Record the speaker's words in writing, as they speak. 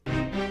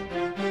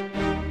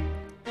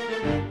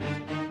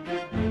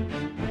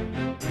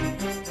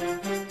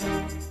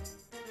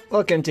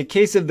Welcome to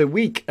Case of the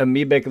Week,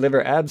 amoebic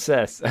liver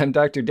abscess. I'm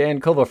Dr.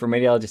 Dan Koval from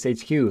Radiologist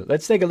HQ.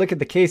 Let's take a look at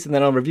the case and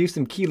then I'll review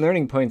some key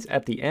learning points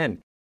at the end.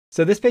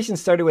 So this patient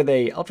started with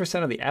an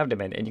ultrasound of the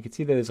abdomen, and you can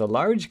see that there's a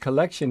large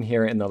collection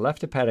here in the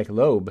left hepatic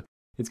lobe.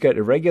 It's got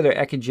irregular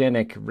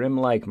echogenic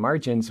rim-like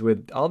margins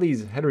with all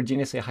these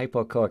heterogeneously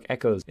hypoechoic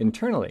echoes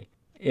internally.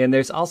 And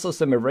there's also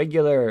some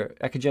irregular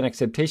echogenic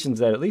septations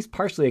that at least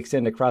partially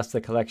extend across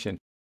the collection.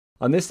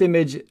 On this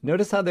image,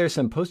 notice how there's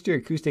some posterior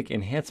acoustic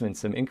enhancement,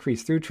 some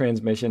increased through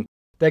transmission.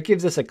 That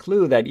gives us a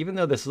clue that even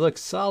though this looks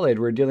solid,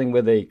 we're dealing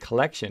with a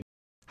collection.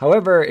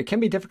 However, it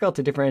can be difficult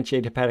to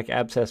differentiate hepatic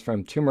abscess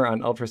from tumor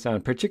on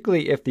ultrasound,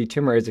 particularly if the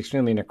tumor is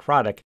extremely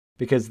necrotic,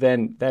 because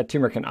then that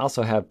tumor can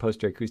also have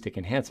posterior acoustic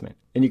enhancement.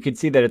 And you can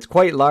see that it's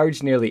quite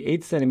large, nearly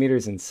 8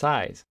 centimeters in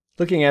size.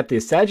 Looking at the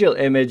sagittal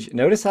image,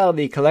 notice how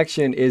the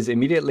collection is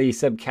immediately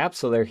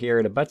subcapsular here.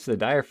 It abuts the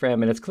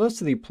diaphragm, and it's close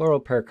to the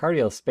pleural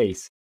pericardial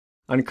space.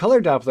 On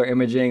color Doppler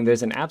imaging,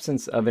 there's an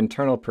absence of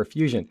internal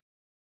perfusion.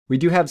 We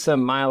do have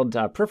some mild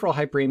peripheral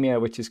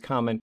hyperemia, which is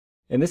common,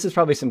 and this is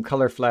probably some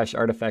color flash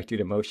artifact due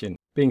to motion,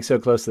 being so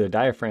close to the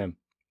diaphragm.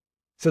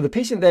 So the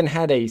patient then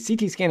had a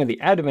CT scan of the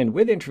abdomen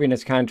with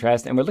intravenous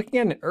contrast, and we're looking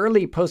at an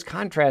early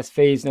post-contrast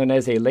phase known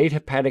as a late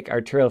hepatic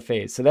arterial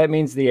phase. So that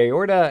means the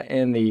aorta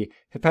and the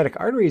hepatic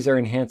arteries are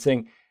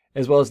enhancing,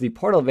 as well as the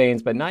portal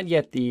veins, but not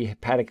yet the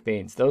hepatic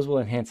veins. Those will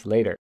enhance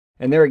later.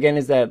 And there again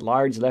is that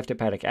large left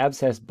hepatic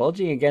abscess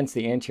bulging against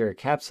the anterior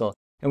capsule.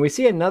 And we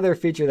see another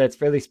feature that's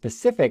fairly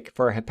specific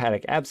for a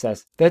hepatic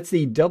abscess. That's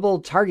the double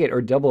target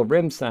or double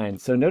rim sign.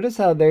 So notice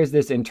how there's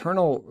this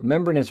internal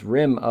membranous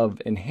rim of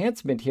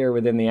enhancement here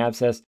within the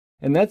abscess,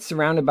 and that's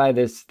surrounded by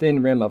this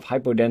thin rim of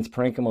hypodense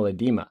parenchymal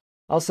edema.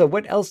 Also,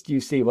 what else do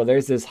you see? Well,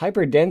 there's this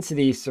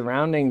hyperdensity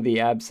surrounding the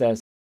abscess,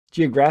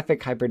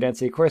 geographic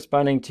hyperdensity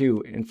corresponding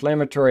to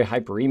inflammatory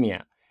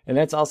hyperemia. And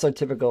that's also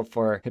typical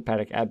for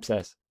hepatic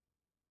abscess.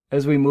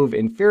 As we move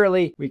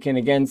inferiorly, we can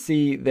again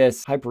see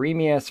this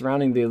hyperemia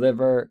surrounding the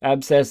liver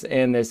abscess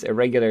and this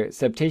irregular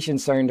septation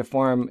starting to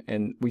form,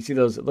 and we see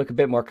those look a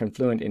bit more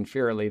confluent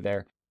inferiorly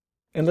there.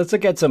 And let's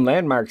look at some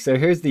landmarks. So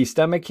here's the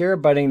stomach here,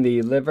 abutting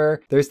the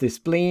liver. There's the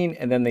spleen,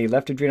 and then the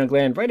left adrenal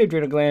gland, right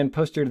adrenal gland,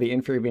 posterior to the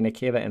inferior vena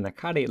cava and the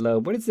caudate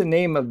lobe. What is the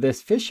name of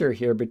this fissure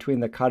here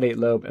between the caudate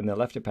lobe and the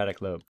left hepatic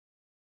lobe?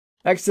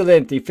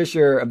 Excellent, the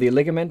fissure of the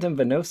ligamentum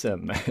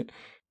venosum.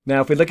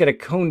 Now, if we look at a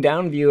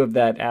cone-down view of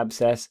that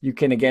abscess, you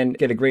can again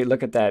get a great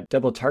look at that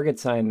double target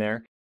sign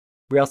there.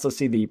 We also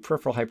see the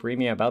peripheral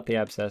hyperemia about the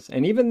abscess.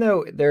 And even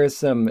though there is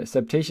some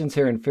septations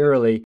here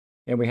inferiorly,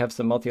 and we have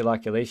some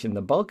multiloculation,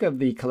 the bulk of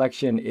the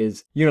collection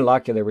is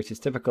unilocular, which is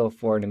typical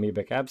for an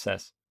amoebic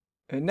abscess.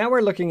 And now we're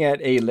looking at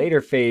a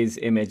later phase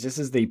image. This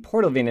is the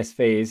portal venous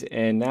phase,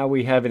 and now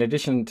we have, in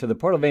addition to the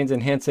portal veins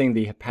enhancing,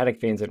 the hepatic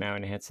veins are now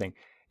enhancing.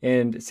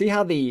 And see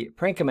how the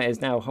parenchyma is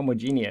now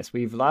homogeneous.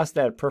 We've lost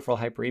that peripheral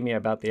hyperemia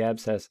about the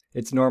abscess.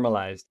 It's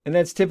normalized. And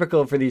that's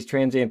typical for these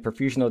transient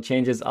perfusional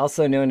changes,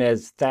 also known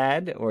as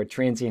THAD, or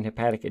transient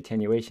hepatic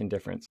attenuation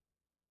difference.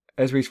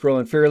 As we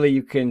scroll inferiorly,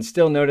 you can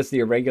still notice the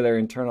irregular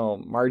internal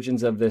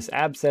margins of this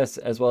abscess,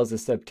 as well as the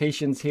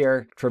septations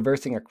here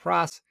traversing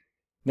across.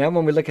 Now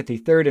when we look at the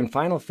third and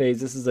final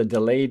phase, this is a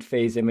delayed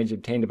phase image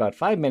obtained about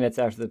 5 minutes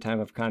after the time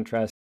of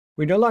contrast.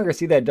 We no longer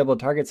see that double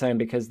target sign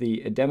because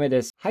the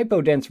edematous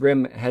hypodense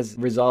rim has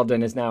resolved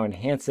and is now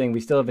enhancing.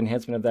 We still have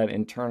enhancement of that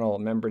internal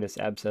membranous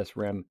abscess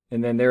rim.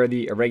 And then there are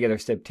the irregular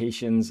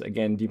septations,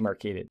 again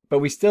demarcated. But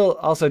we still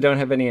also don't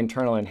have any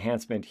internal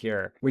enhancement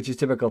here, which is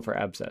typical for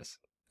abscess.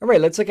 All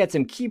right, let's look at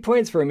some key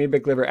points for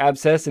amoebic liver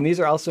abscess, and these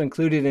are also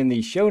included in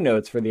the show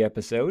notes for the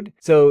episode.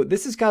 So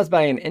this is caused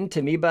by an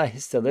Entamoeba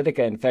histolytica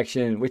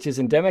infection, which is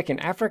endemic in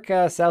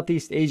Africa,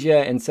 Southeast Asia,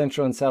 and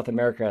Central and South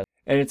America.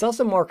 And it's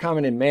also more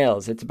common in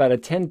males. It's about a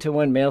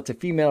 10-to-1 male to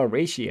female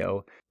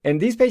ratio. And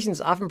these patients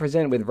often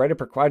present with right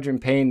upper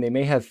quadrant pain. They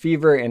may have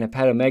fever and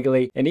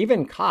hepatomegaly, and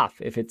even cough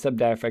if it's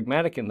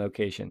subdiaphragmatic in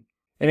location.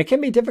 And it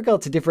can be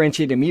difficult to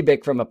differentiate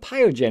amoebic from a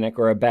pyogenic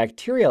or a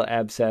bacterial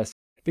abscess,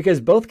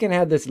 because both can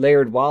have this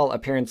layered wall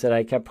appearance that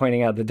I kept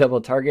pointing out, the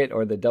double target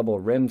or the double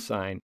rim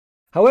sign.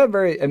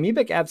 However,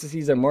 amoebic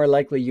abscesses are more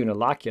likely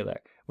unilocular.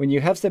 When you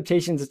have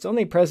septations, it's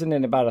only present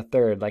in about a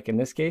third, like in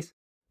this case.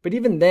 But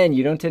even then,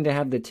 you don't tend to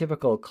have the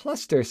typical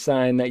cluster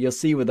sign that you'll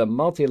see with a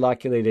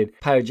multiloculated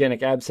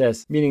pyogenic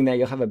abscess, meaning that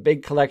you'll have a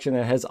big collection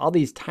that has all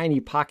these tiny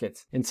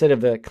pockets, instead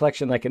of the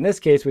collection like in this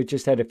case, which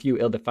just had a few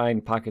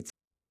ill-defined pockets.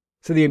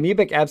 So the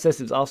amoebic abscess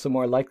is also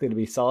more likely to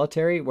be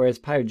solitary, whereas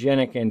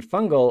pyogenic and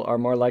fungal are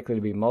more likely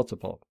to be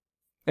multiple.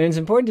 And it's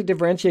important to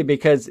differentiate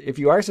because if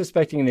you are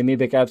suspecting an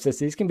amoebic abscess,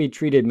 these can be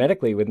treated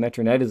medically with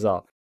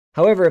metronidazole.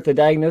 However, if the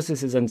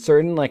diagnosis is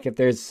uncertain, like if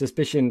there's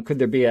suspicion, could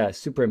there be a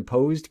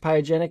superimposed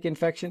pyogenic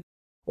infection?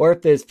 Or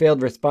if there's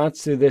failed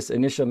response to this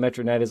initial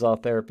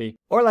metronidazole therapy?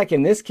 Or like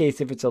in this case,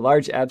 if it's a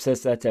large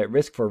abscess that's at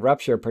risk for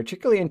rupture,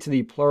 particularly into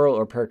the pleural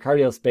or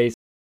pericardial space,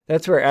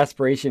 that's where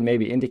aspiration may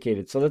be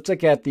indicated. So let's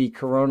look at the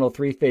coronal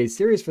 3-phase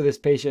series for this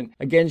patient,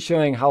 again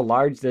showing how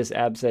large this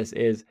abscess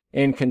is.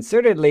 And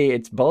concertedly,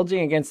 it's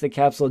bulging against the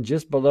capsule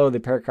just below the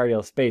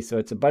pericardial space. So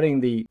it's abutting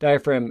the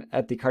diaphragm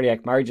at the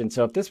cardiac margin.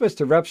 So if this was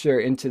to rupture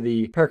into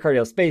the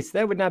pericardial space,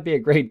 that would not be a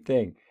great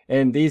thing.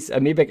 And these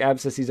amoebic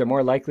abscesses are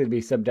more likely to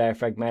be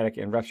subdiaphragmatic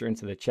and rupture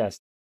into the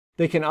chest.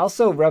 They can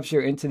also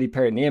rupture into the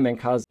peritoneum and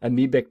cause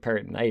amoebic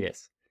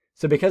peritonitis.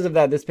 So because of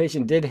that, this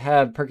patient did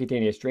have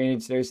percutaneous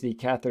drainage. There's the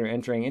catheter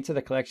entering into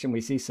the collection. We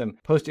see some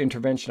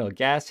post-interventional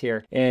gas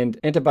here, and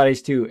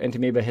antibodies to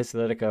Entamoeba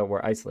histolytica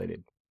were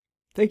isolated.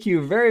 Thank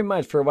you very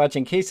much for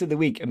watching Case of the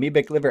Week,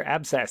 Amoebic Liver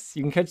Abscess.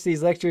 You can catch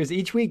these lectures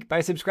each week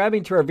by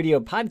subscribing to our video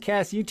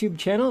podcast YouTube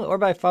channel or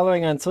by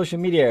following on social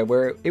media,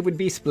 where it would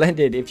be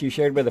splendid if you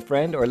shared with a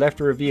friend or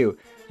left a review.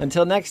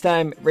 Until next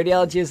time,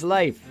 radiology is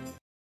life.